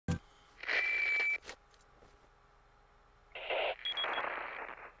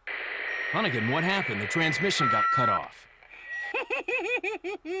Hunnigan, what happened? The transmission got cut off.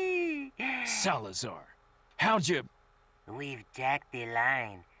 Salazar, how'd you... We've jacked the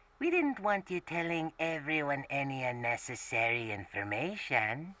line. We didn't want you telling everyone any unnecessary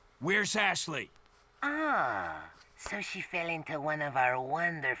information. Where's Ashley? Ah, so she fell into one of our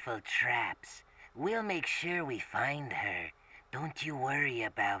wonderful traps. We'll make sure we find her. Don't you worry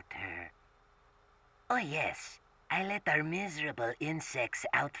about her. Oh yes, I let our miserable insects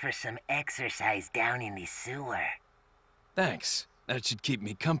out for some exercise down in the sewer. Thanks. That should keep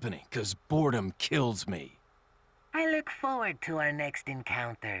me company, 'cause boredom kills me. I look forward to our next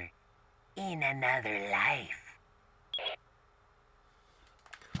encounter. In another life.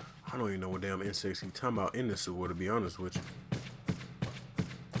 I don't even know what damn insects he's talking about in the sewer, to be honest with you.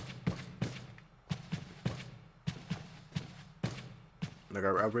 Like, I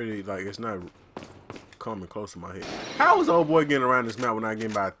really, like, it's not coming close to my head. How was old boy getting around this map when I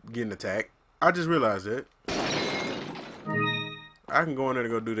getting attacked? I just realized that. I can go in there to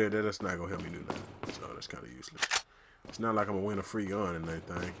go do that. That's not going to help me do nothing. So that's kind of useless. It's not like I'm going to win a free gun and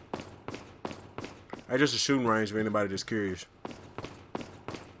anything. It's just a shooting range if anybody just curious.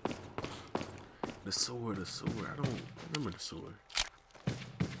 The sewer. I don't remember the sewer.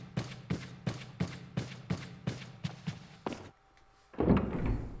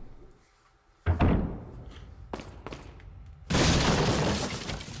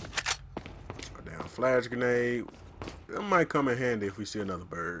 A damn flash grenade. That might come in handy if we see another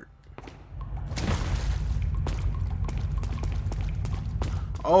bird.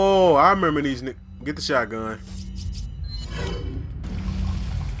 Oh, I remember these. Get the shotgun.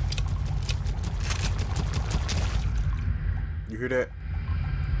 You hear that?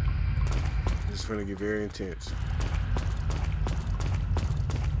 This is gonna get very intense.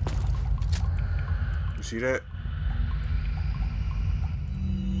 You see that?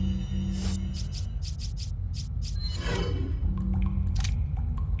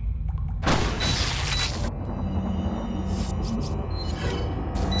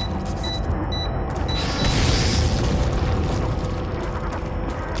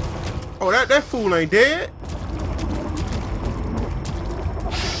 Oh, that fool ain't dead.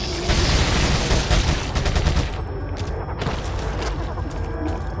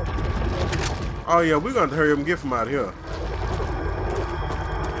 Oh yeah, we're gonna hurry up and get from out of here.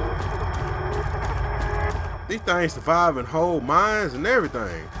 These things survive in whole mines and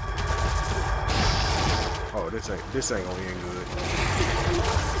everything. Oh, this ain't gonna end good.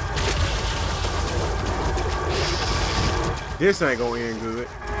 This ain't gonna end good.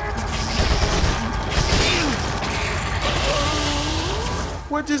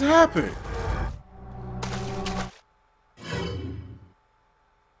 What just happened?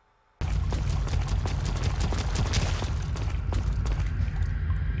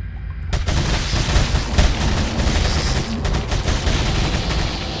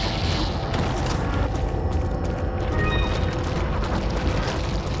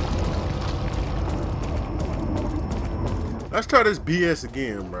 Let's try this BS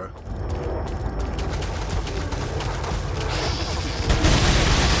again, bro.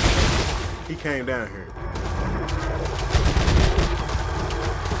 He came down here.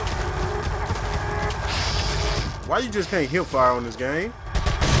 Why you just can't hip fire on this game?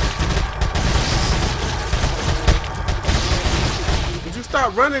 Did you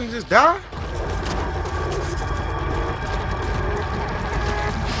stop running and just die?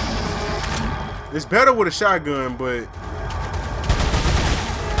 It's better with a shotgun, but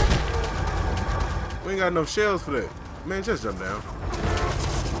we ain't got no shells for that. Man, just jump down.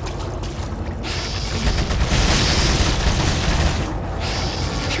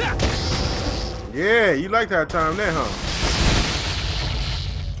 Yeah, you liked how I timed that, huh?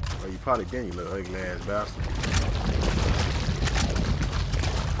 Oh, you probably didn't, you little ugly ass bastard.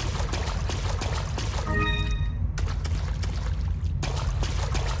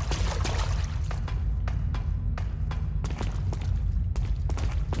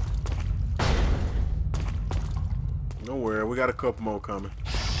 Don't worry, we got a couple more coming.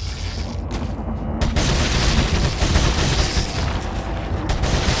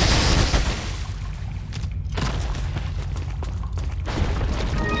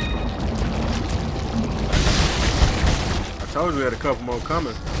 I told you we had a couple more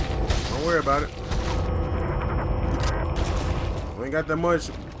coming. Don't worry about it. We ain't got that much.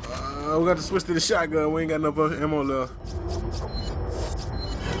 We got to switch to the shotgun. We ain't got enough ammo left.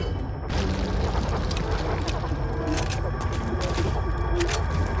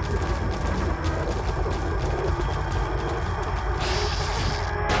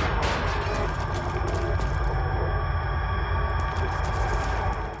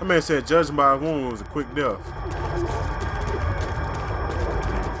 man said judging by his wound was a quick death.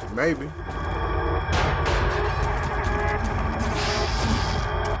 Maybe.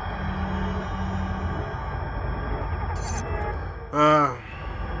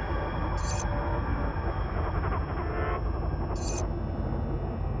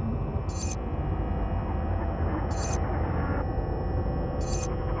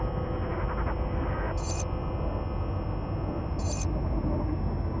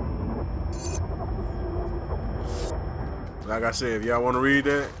 Like I said, if y'all want to read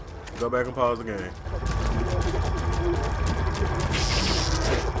that, go back and pause the game.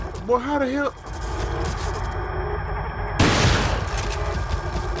 Boy, how the hell?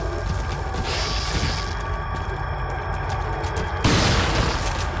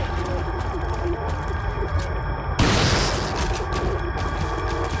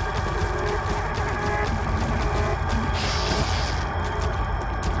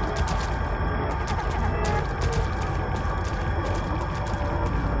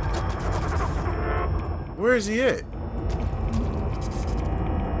 Where is he at?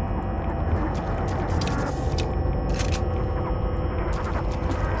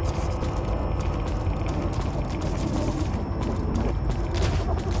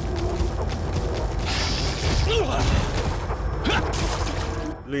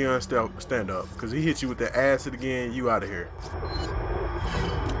 Leon, stand up, because he hit you with the acid again, you out of here.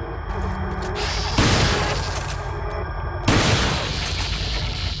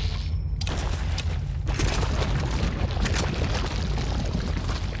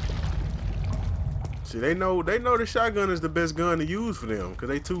 See, they know the shotgun is the best gun to use for them, because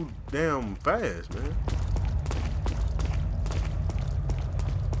they too damn fast, man.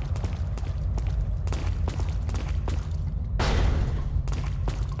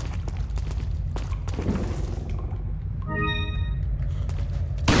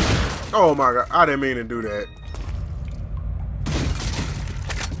 Oh my god, I didn't mean to do that.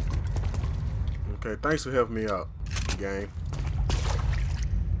 Okay, thanks for helping me out, gang.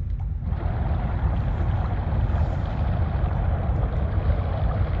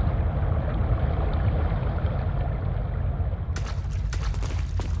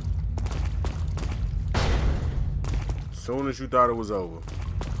 Soon as you thought it was over.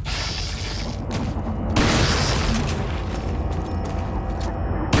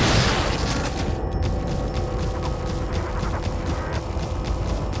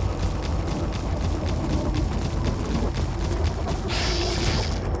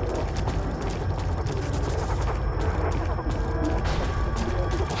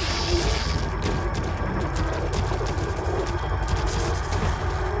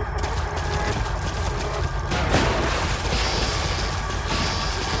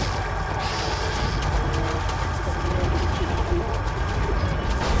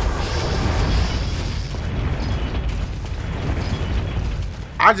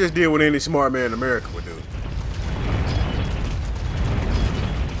 I just did what any smart man in America would do.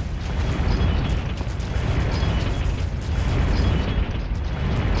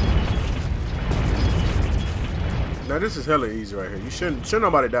 Now this is hella easy right here. You shouldn't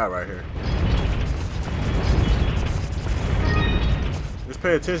nobody die right here. Just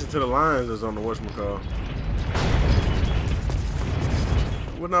pay attention to the lines that's on the whatchamacallit.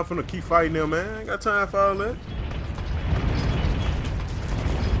 We're not finna keep fighting them, man. I ain't got time for all that.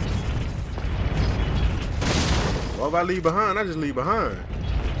 Well, if I leave behind, I just leave behind.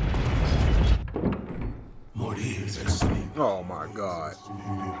 Oh my god.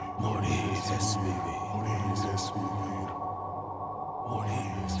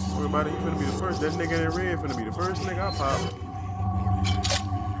 Everybody, you finna be the first. That nigga in red finna be the first nigga I pop.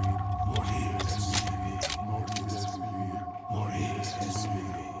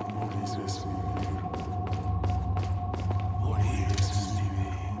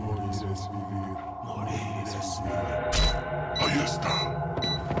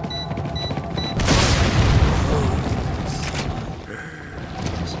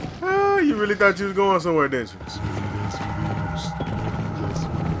 You really thought you was going somewhere, didn't you?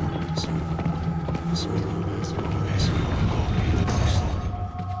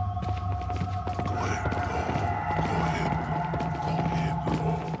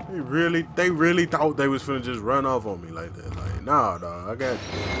 They really thought they was finna just run off on me like that. Like, nah, dog.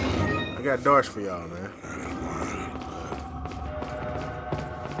 I got darts for y'all, man.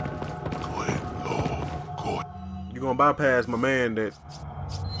 You gonna bypass my man that.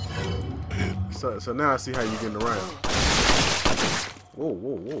 So now I see how you getting around.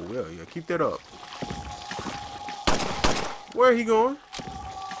 Whoa, yeah, keep that up. Where he going?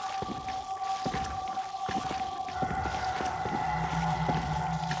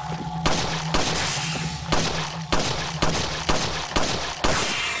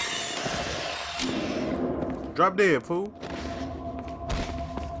 Drop dead, fool.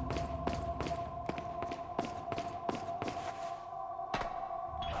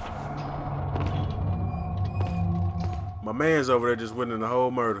 My man's over there just winning the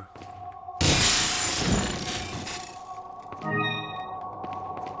whole murder.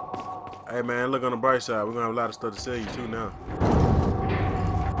 Hey man, look on the bright side. We're gonna have a lot of stuff to sell you too now.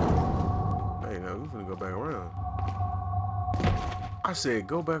 Hey, now we finna go back around. I said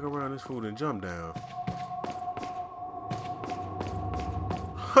go back around this food and jump down.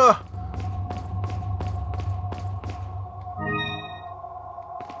 Huh!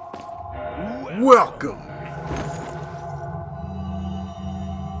 Welcome!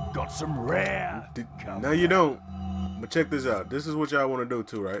 Got some rare. No, you don't. But check this out. This is what y'all want to do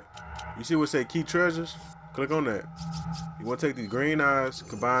too, right? You see what say key treasures? Click on that. You want to take these green eyes,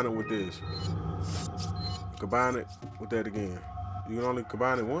 combine it with this. Combine it with that again. You can only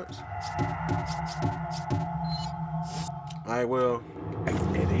combine it once. Alright, well. At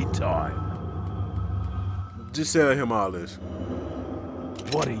any time. Just sell him all this.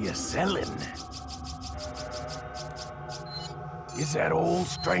 What are you selling? Is that all,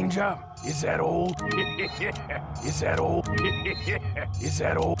 stranger? Is that all? Is that all? Is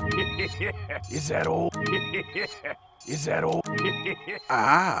that all? Is that all? Is that all?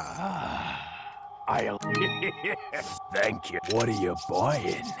 I'll... Thank you. What are you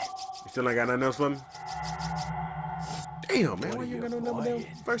buying? You still ain't got nothing else for me? Damn, man, why you ain't got no number down?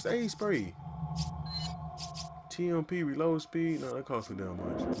 First aid spray. TMP, reload speed. No, that costs me that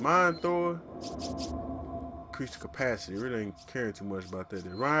much. Mine thrower. Increase the capacity. Really ain't caring too much about that.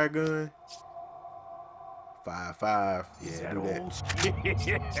 The riot gun. 5.5. Yeah, do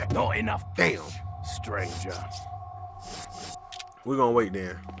that. Not enough. Damn. Stranger. We're gonna wait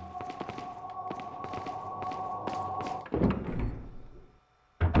then.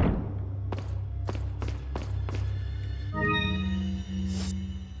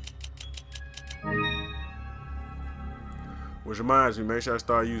 Which reminds me, make sure I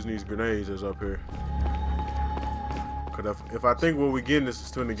start using these grenades that's up here. Cause if I think what we getting this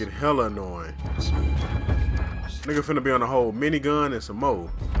is gonna get hella annoying. Nigga finna be on a whole minigun and some more.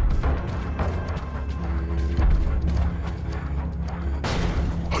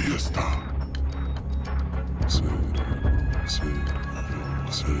 Ahí está.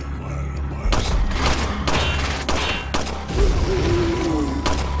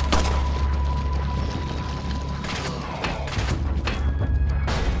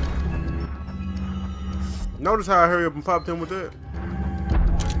 Notice how I hurry up and popped him with that?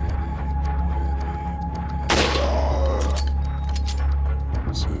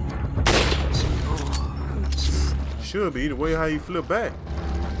 Should be the way how you flip back.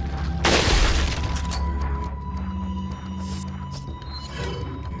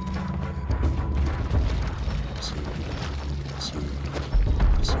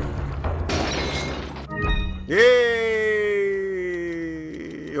 Yay!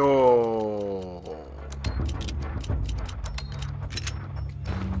 Oh.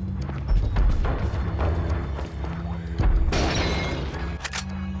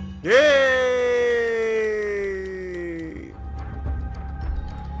 Yay!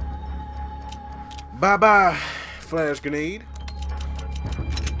 Bye-bye, flash grenade.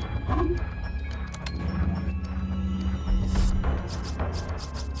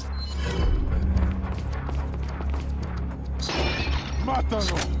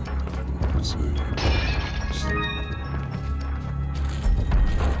 Mátalo.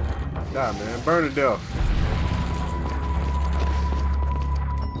 Nah, man, burn to death.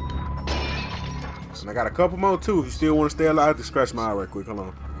 And I got a couple more too if you still want to stay alive. I have to scratch my eye right quick. Hold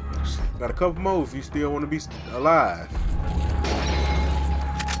on. Got a couple more if you still want to be alive.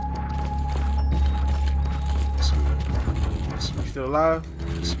 You still alive?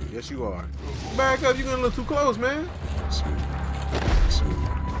 Yes, you are. Back up, you're getting a little too close, man.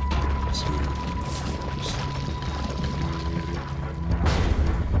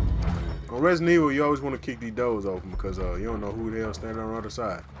 On Resident Evil, you always want to kick these doors open because you don't know who the hell standing on the other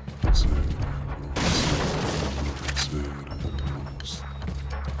side.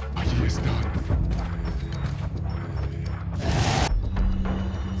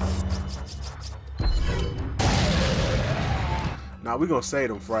 Now we're gonna save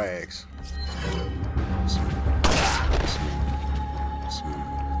them frags.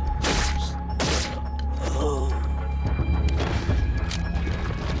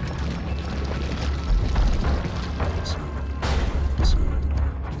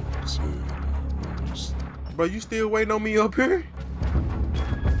 Bro, you still waiting on me up here?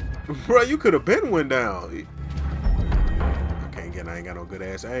 Bro, you could have been went down. I ain't got no good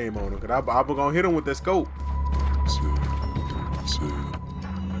ass aim on him. Cause I was gonna hit him with that scope.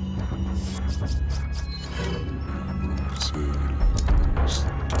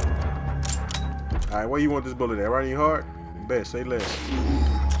 Alright, where you want this bullet at? Right in your heart? Bet, say less.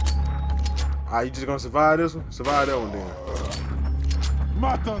 Alright, you just gonna survive this one? Survive that one then.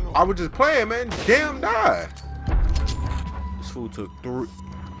 Mátalo. I was just playing, man. Damn, died. This fool took 3.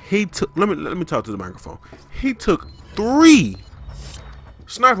 He took. Let me talk to the microphone. He took 3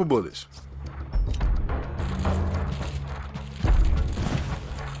 sniper bullets.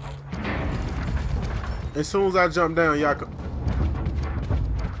 As soon as I jump down, y'all come.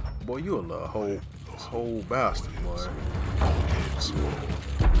 Boy, you a little whole bastard, boy.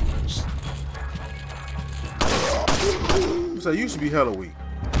 So you should be hella weak.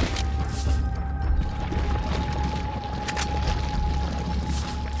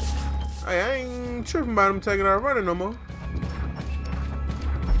 Hey, I ain't tripping about him taking out running no more.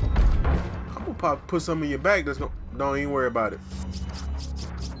 I'm gonna put something in your back that's no. Don't even worry about it.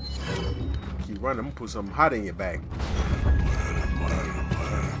 Keep running. I'm gonna put something hot in your back.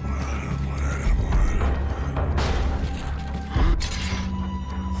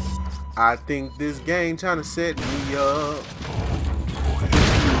 I think this game trying to set me up.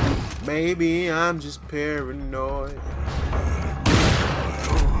 Maybe I'm just paranoid.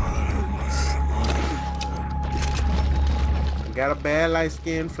 Got a bad light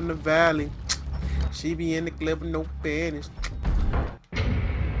skin from the valley. She be in the club with no panties.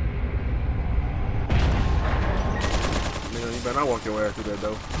 Man, you better not walk your ass through that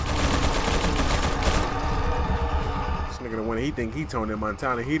though. This nigga the one he think he Tony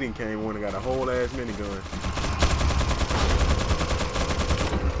Montana. He didn't came when he got a whole ass minigun.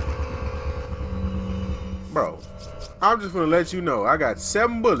 Bro, I'm just gonna let you know I got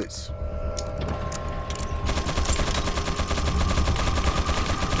 7 bullets.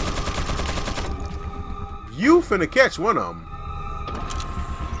 You finna catch one of them.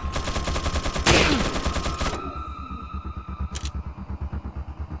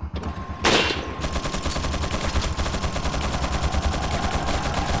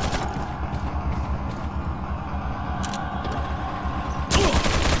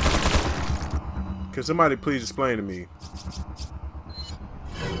 Can somebody please explain to me?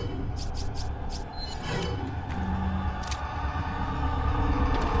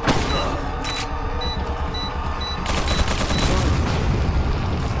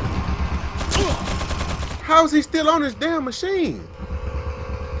 How is he still on this damn machine?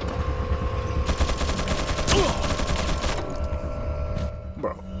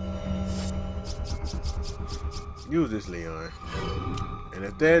 Bro. Use this, Leon. And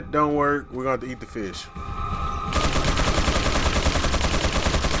if that don't work, we're going to have to eat the fish.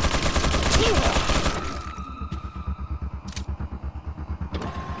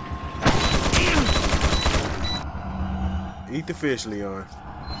 Eat the fish, Leon.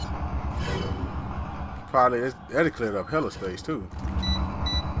 Probably that'll clear up hella space too.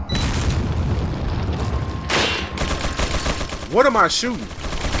 What am I shooting?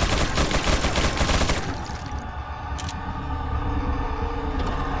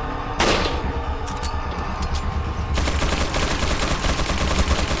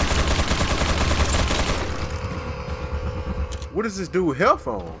 What does this do with health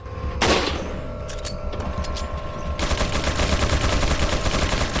on?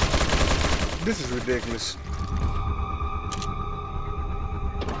 This is ridiculous.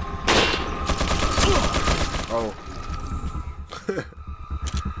 Oh.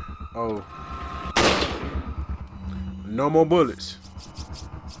 Oh. No more bullets.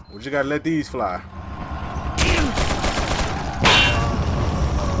 We just gotta let these fly.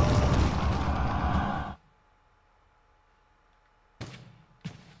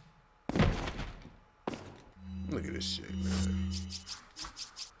 Look at this shit, man.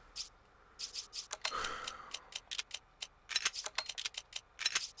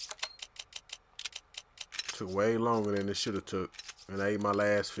 Took way longer than it should have took, and I ate my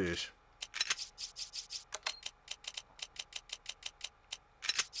last fish.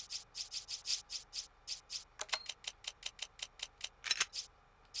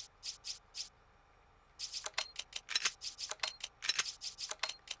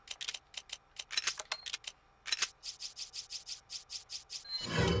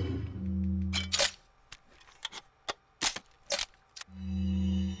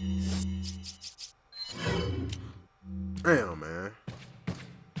 Damn, man.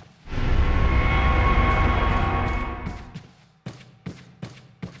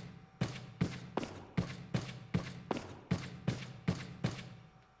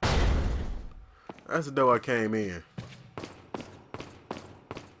 That's the door I came in.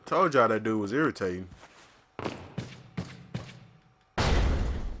 Told y'all that dude was irritating.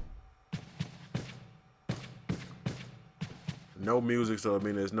 No music, so I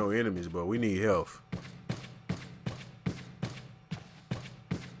mean there's no enemies, but we need health.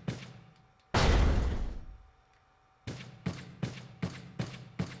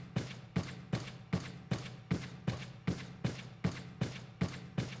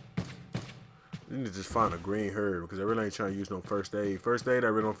 You need to just find a green herb because I really ain't trying to use no first aid. First aid, I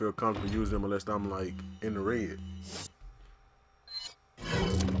really don't feel comfortable using them unless I'm like in the red.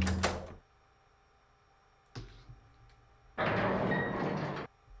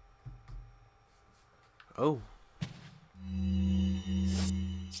 Oh.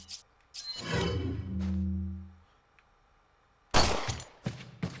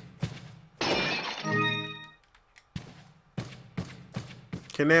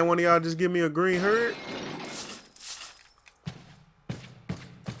 Can that one of y'all just give me a green herb?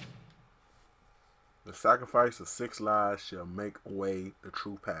 The sacrifice of 6 lives shall make away the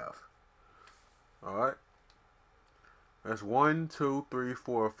true path. Alright. That's 1, 2, 3,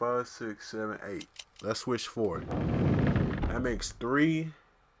 4, 5, 6, 7, 8. Let's switch 4. That makes 3.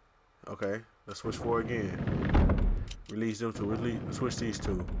 Okay. Let's switch 4 again. Release them 2. Switch these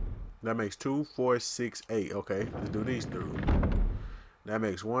 2. That makes 2, 4, 6, 8. Okay. Let's do these 3. That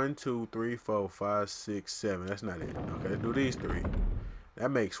makes 1, 2, 3, 4, 5, 6, 7. That's not it. Okay. Let's do these 3. That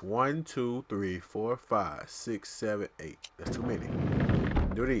makes 1, 2, 3, 4, 5, 6, 7, 8. That's too many.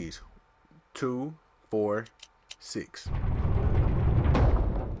 Do these. 2, 4, 6.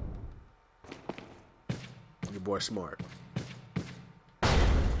 Your boy smart.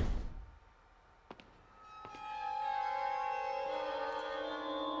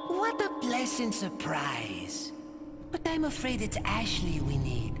 What a pleasant surprise. But I'm afraid it's Ashley we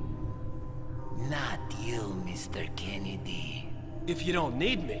need. Not you, Mr. Kennedy. If you don't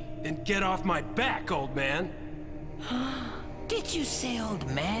need me, then get off my back, old man. Did you say old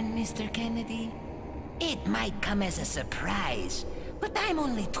man, Mr. Kennedy? It might come as a surprise, but I'm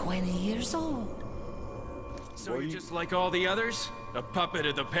only 20 years old. So you're just like all the others? A puppet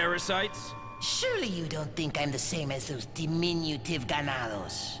of the parasites? Surely you don't think I'm the same as those diminutive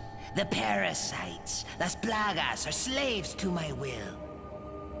ganados. The parasites, las plagas, are slaves to my will.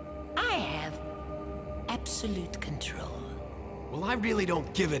 I have absolute control. Well, I really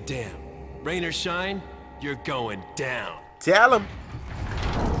don't give a damn. Rain or shine, you're going down. Tell him.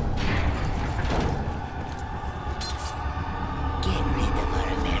 Get rid of our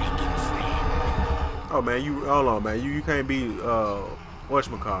American friend. Oh man, hold on, man. You can't be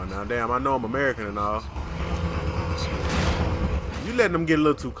whatchamacallit now. Damn, I know I'm American and all. You letting them get a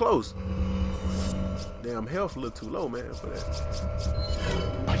little too close. Damn, health a little too low, man, for that.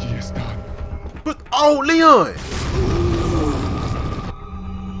 Allí están. But oh, Leon.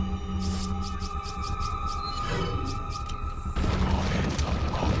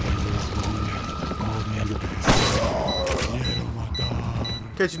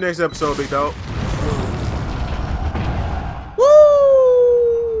 Catch you next episode, big dog.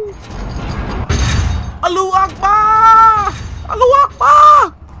 Woo! Allahu Akbar! Allahu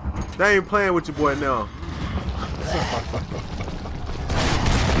Akbar! They ain't playing with your boy now.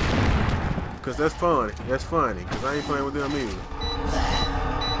 Cause that's funny. That's funny. Cause I ain't playing with them either.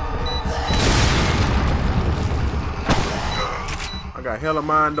 I got hella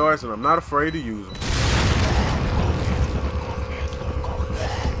mind darts and I'm not afraid to use them.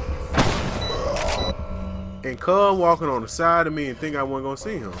 And Cub walking on the side of me and think I wasn't gonna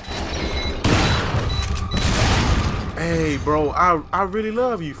see him. Hey, bro, I really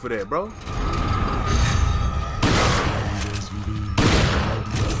love you for that, bro.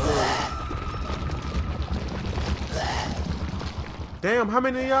 Damn, how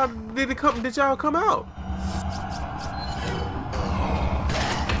many of y'all did y'all come out?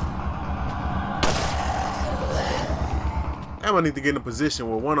 Damn, I need to get in a position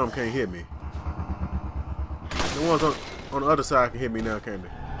where one of them can't hit me. The ones on the other side can hit me now, can't they?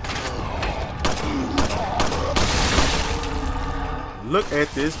 Look at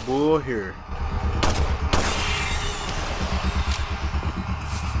this bull here.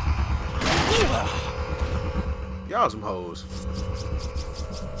 Y'all some hoes.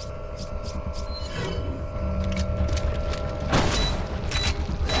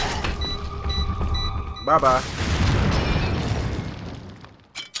 Bye-bye.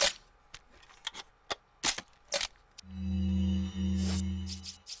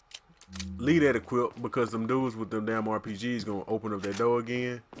 Leave that equipped because them dudes with them damn RPGs gonna open up that door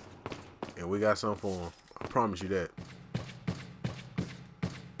again, and we got something for them. I promise you that.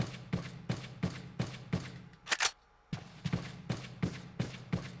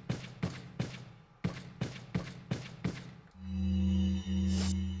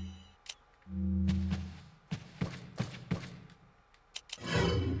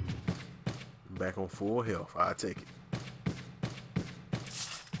 back on full health. I'll take it.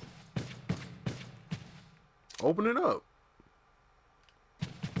 Open it up.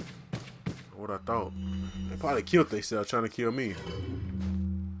 What I thought. They probably killed themselves trying to kill me.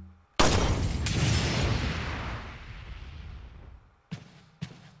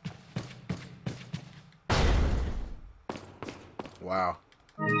 Wow.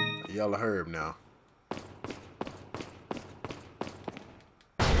 A yellow herb now.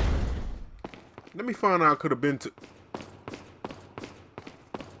 Let me find out I could have been to.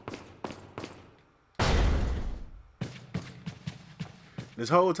 This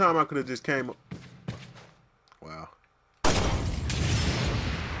whole time I could have just came up. Wow.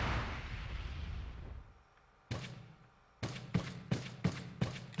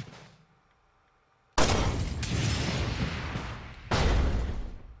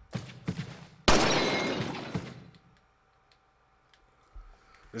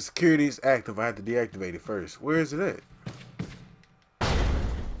 The security is active. I have to deactivate it first. Where is it at?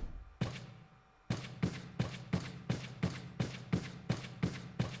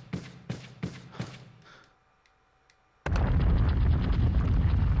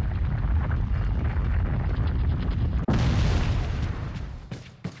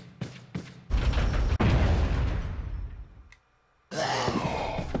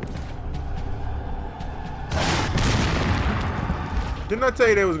 Didn't I tell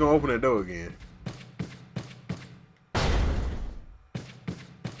you they was gonna open the door again?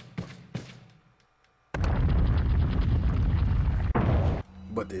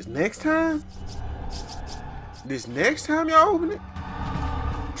 But this next time y'all open it?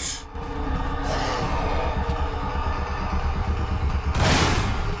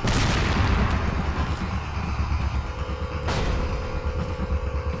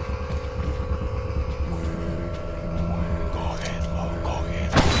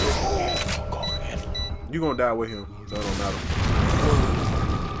 You gonna die with him, so it don't matter.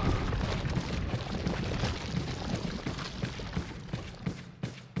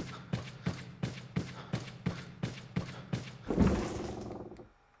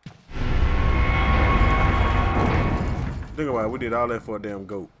 Think about it, we did all that for a damn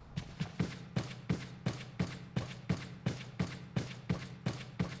goat.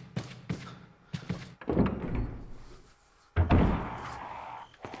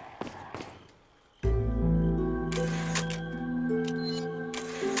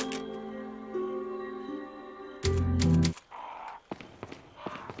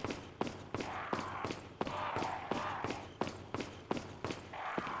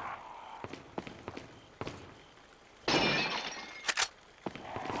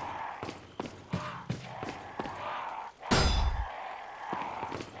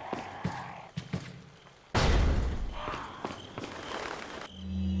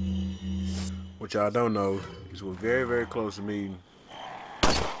 What y'all don't know is we're very, very close to meeting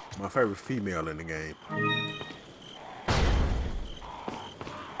my favorite female in the game.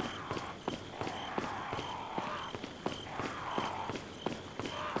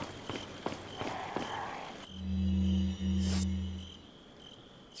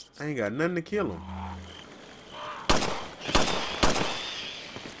 I ain't got nothing to kill him.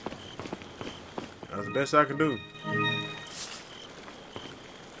 That's the best I can do.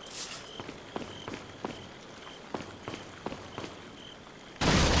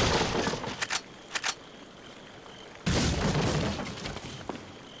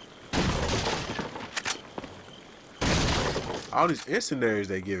 All these incendiaries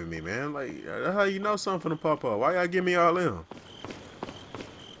they giving me, man. Like, that's how you know something to pop up. Why y'all give me all them?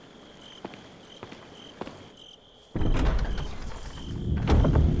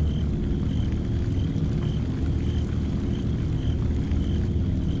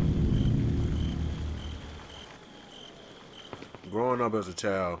 Growing up as a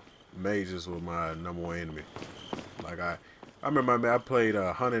child, mages were my #1 enemy. Like, I remember I played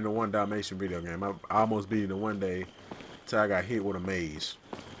 101 Dalmatian video game. I almost beat it in one day. I got hit with a maze,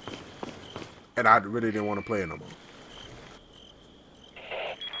 and I really didn't want to play it no more.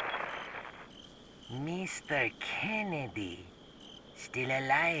 Mr. Kennedy, still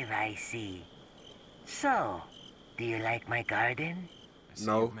alive, I see. So, do you like my garden? I see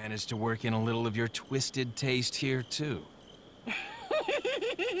No. You've managed to work in a little of your twisted taste here too.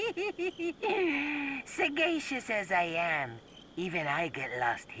 Sagacious as I am, even I get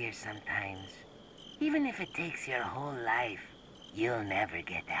lost here sometimes. Even if it takes your whole life, you'll never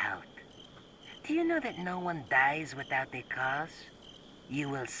get out. Do you know that no one dies without a cause? You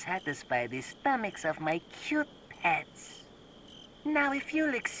will satisfy the stomachs of my cute pets. Now, if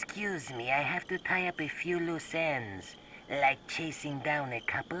you'll excuse me, I have to tie up a few loose ends, like chasing down a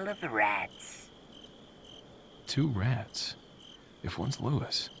couple of rats. 2 rats. If one's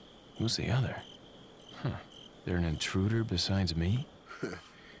Lewis, who's the other? Huh. They're an intruder besides me?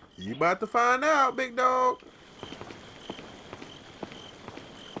 You about to find out, big dog.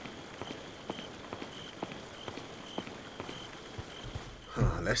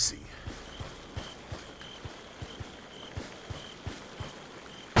 Let's see.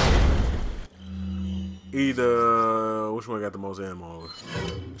 Either, which one got the most ammo?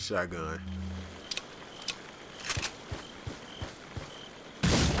 Shotgun.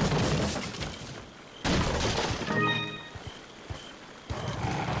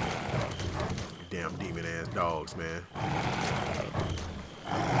 Damn demon ass dogs, man.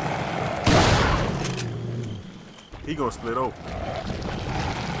 He gonna split open.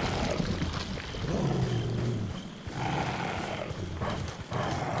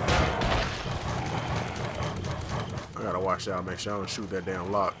 I gotta watch out, make sure I don't shoot that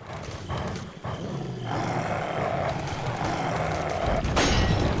damn lock.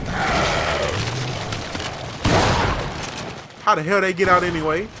 How the hell they get out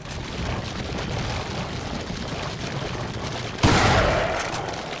anyway?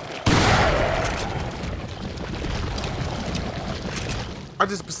 I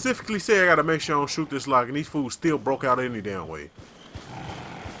just specifically said I gotta make sure I don't shoot this lock, and these fools still broke out any damn way.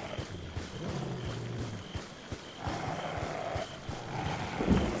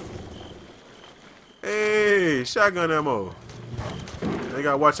 Hey, shotgun ammo. They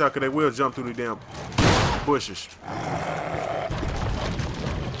gotta watch out because they will jump through the damn bushes.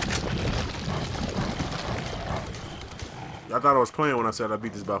 I thought I was playing when I said I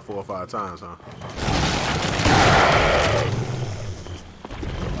beat this about 4 or 5 times, huh?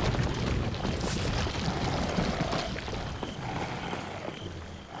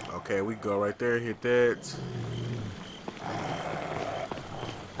 Okay, we go right there, hit that.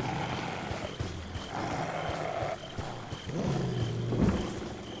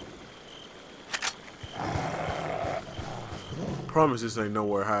 Promise this ain't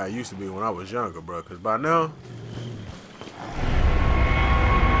nowhere how it used to be when I was younger, bro. Cause by now,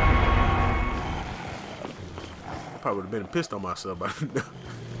 I probably would have been pissed on myself by now.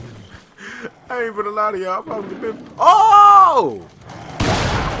 I ain't gonna lie to y'all. I probably would have been. Oh!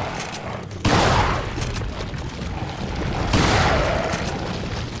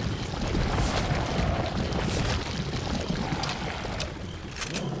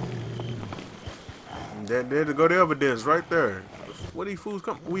 There to go the evidence right there. What these fools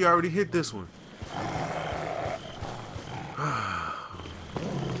come? We already hit this one.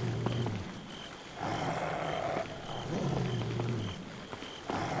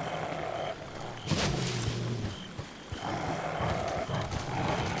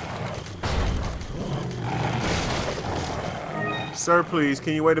 Sir, please,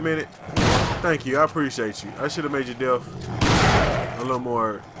 can you wait a minute? Thank you, I appreciate you. I should have made your death a little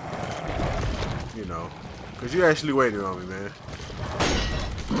more, you know, because you actually waited on me, man.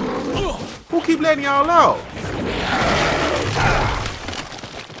 Who keep letting y'all out?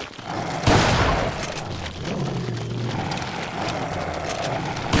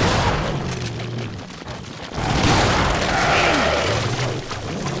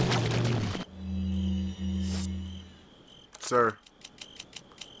 Sir.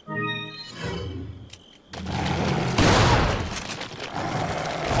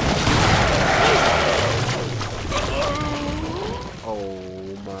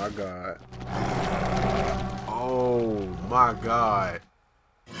 Oh my God. Oh my God.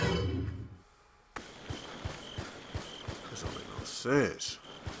 This don't make no sense.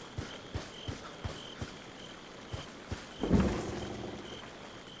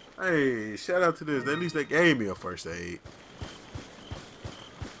 Hey, shout out to this. At least they gave me a first aid.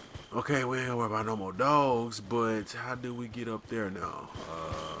 Okay, we ain't worry about no more dogs, but how do we get up there now?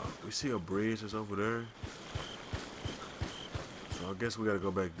 We see a bridge that's over there. So I guess we gotta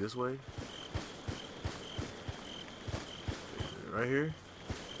go back this way. Right here?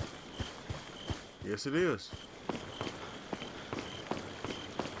 Yes, it is.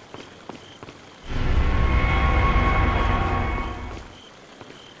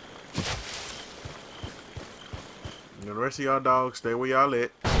 And the rest of y'all dogs, stay where y'all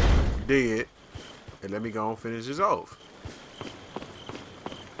at. Dead, and let me go and finish this off.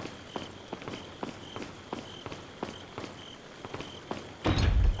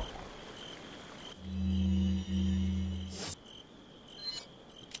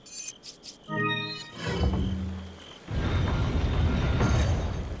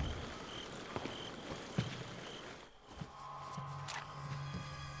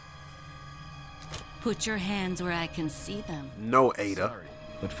 Put your hands where I can see them. No, Ada. Sorry,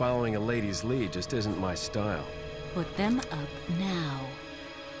 but following a lady's lead just isn't my style. Put them up now.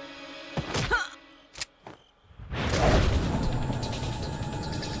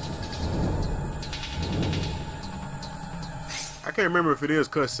 I can't remember if it is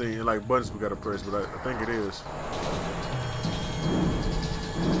cutscene and like buttons we gotta press, but I think it is.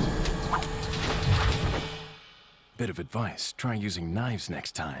 Bit of advice, try using knives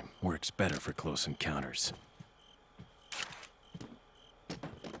next time. Works better for close encounters.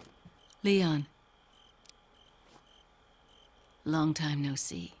 Leon. Long time no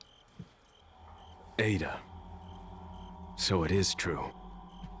see. Ada. So it is true.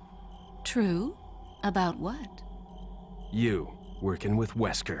 True? About what? You, working with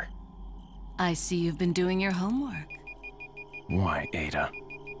Wesker. I see you've been doing your homework. Why, Ada?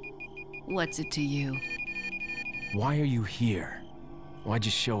 What's it to you? Why are you here? Why'd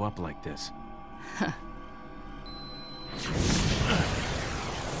you show up like this?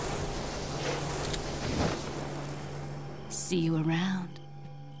 See you around.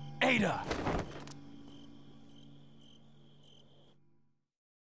 Ada!